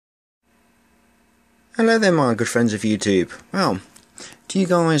Hello there my good friends of YouTube. Well, do you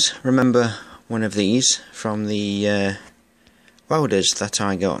guys remember one of these from the welders that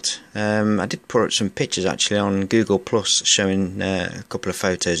I got? I did put up some pictures actually on Google Plus showing a couple of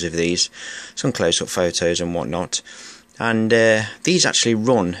photos of these, some close-up photos and whatnot. And these actually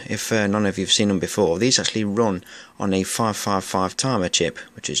run, if none of you have seen them before, these actually run on a 555 timer chip,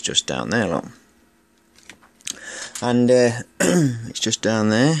 which is just down there, look. And it's just down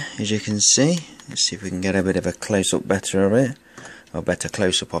there, as you can see. Let's see if we can get a bit of a close-up better of it, or better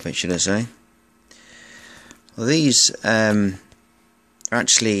close-up of it, should I say. Well, these are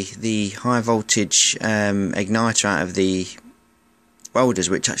actually the high voltage igniter out of the welders,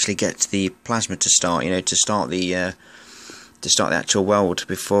 which actually gets the plasma to start. To start the actual weld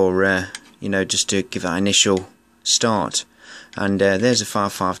before just to give that initial start. And there's a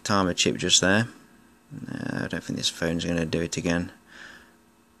 555 timer chip just there. I don't think this phone's going to do it again.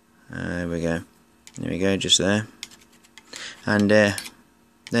 There we go. There we go, just there. And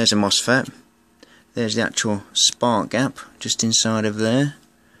there's a MOSFET. There's the actual spark gap just inside of there.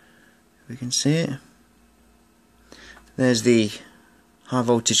 We can see it. There's the high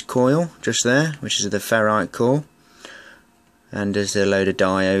voltage coil just there, which is the ferrite core. And there's a load of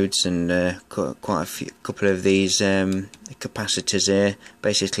diodes and quite a couple of these capacitors here.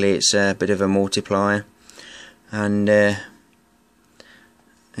 Basically, it's a bit of a multiplier, and there's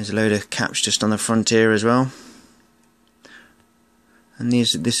a load of caps just on the front here as well. And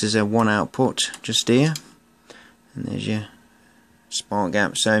this is a one output just here, and there's your spark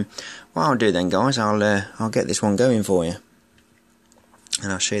gap. So what I'll do then, guys, I'll get this one going for you,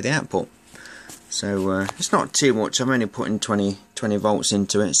 and I'll show you the output. So it's not too much. I'm only putting 20 volts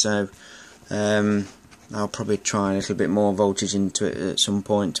into it, so I'll probably try a little bit more voltage into it at some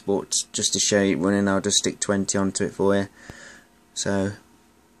point, but just to show you it running, I'll just stick 20 onto it for you. So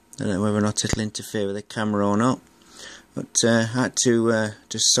I don't know whether or not it'll interfere with the camera or not, but I had to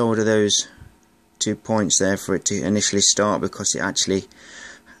just solder those 2 points there for it to initially start, because it actually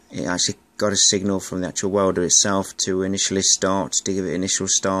got a signal from the actual welder itself to initially start, to give it initial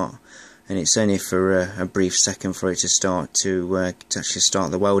start. And it's only for a brief second for it to start to actually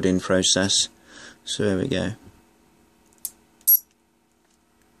start the welding process. So there we go.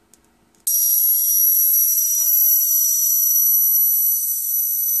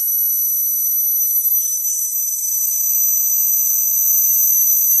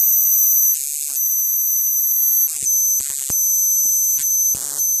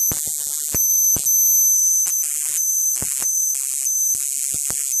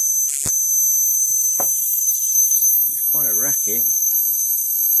 Quite a racket.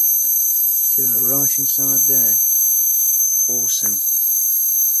 See that right inside there? Awesome.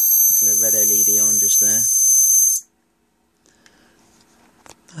 Little red LED on just there.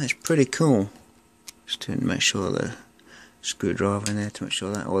 That's pretty cool. Just to make sure the screwdriver in there to make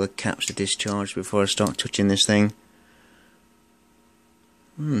sure that all the caps are discharged before I start touching this thing.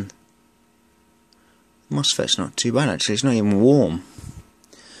 MOSFET's not too bad actually, it's not even warm.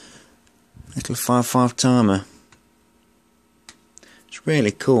 Little 555 timer. It's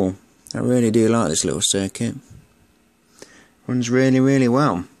really cool. I really do like this little circuit. Runs really, really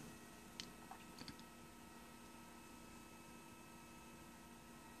well.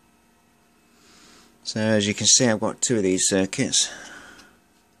 So as you can see, I've got two of these circuits.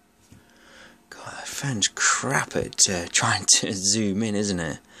 God, that phone's crap at trying to zoom in, isn't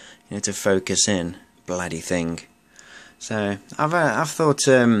it? To focus in. Bloody thing. So I've thought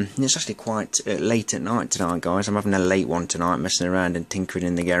it's actually quite late at night tonight, guys. I'm having a late one tonight, messing around and tinkering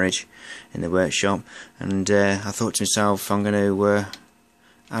in the garage, in the workshop, and I thought to myself, I'm going to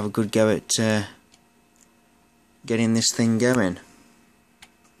have a good go at getting this thing going.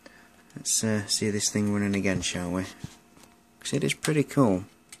 Let's see this thing running again, shall we? Because it is pretty cool.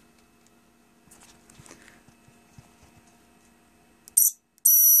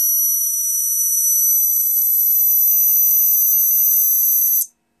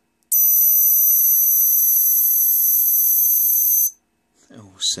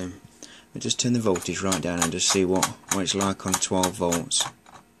 Awesome. We'll just turn the voltage right down and just see what it's like on 12 volts.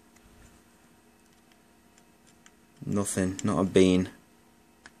 Nothing, not a bean.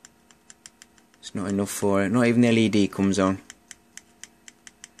 It's not enough for it. Not even the LED comes on.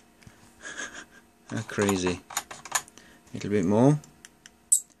 How crazy. A little bit more.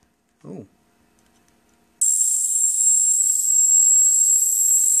 Oh.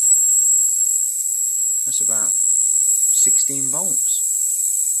 That's about 16 volts.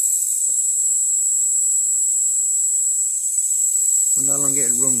 I wonder how long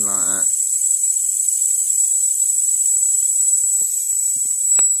it'd run like that.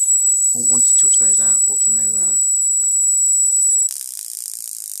 I won't want to touch those outputs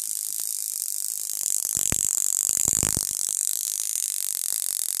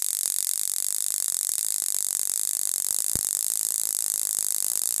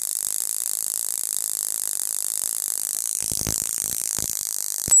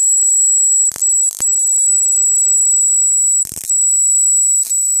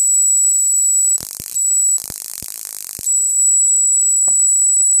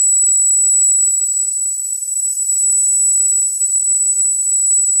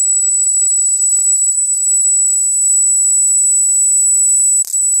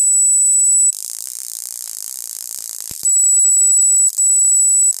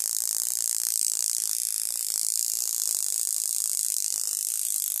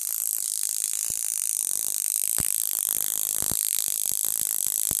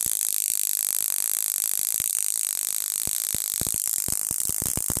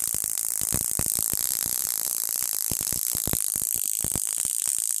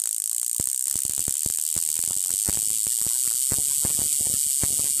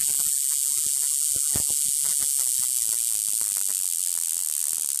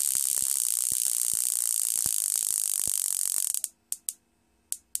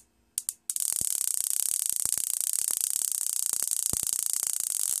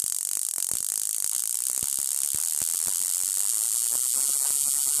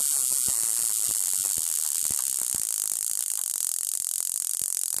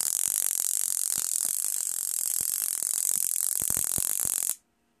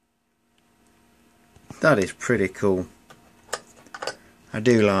That is pretty cool. I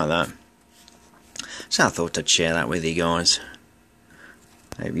do like that. So I thought I'd share that with you guys.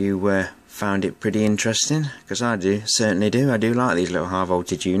 Hope you found it pretty interesting, because I do, certainly do. I do like these little high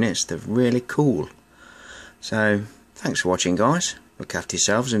voltage units. They're really cool. So thanks for watching, guys. Look after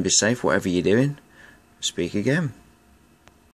yourselves and be safe whatever you're doing. Speak again.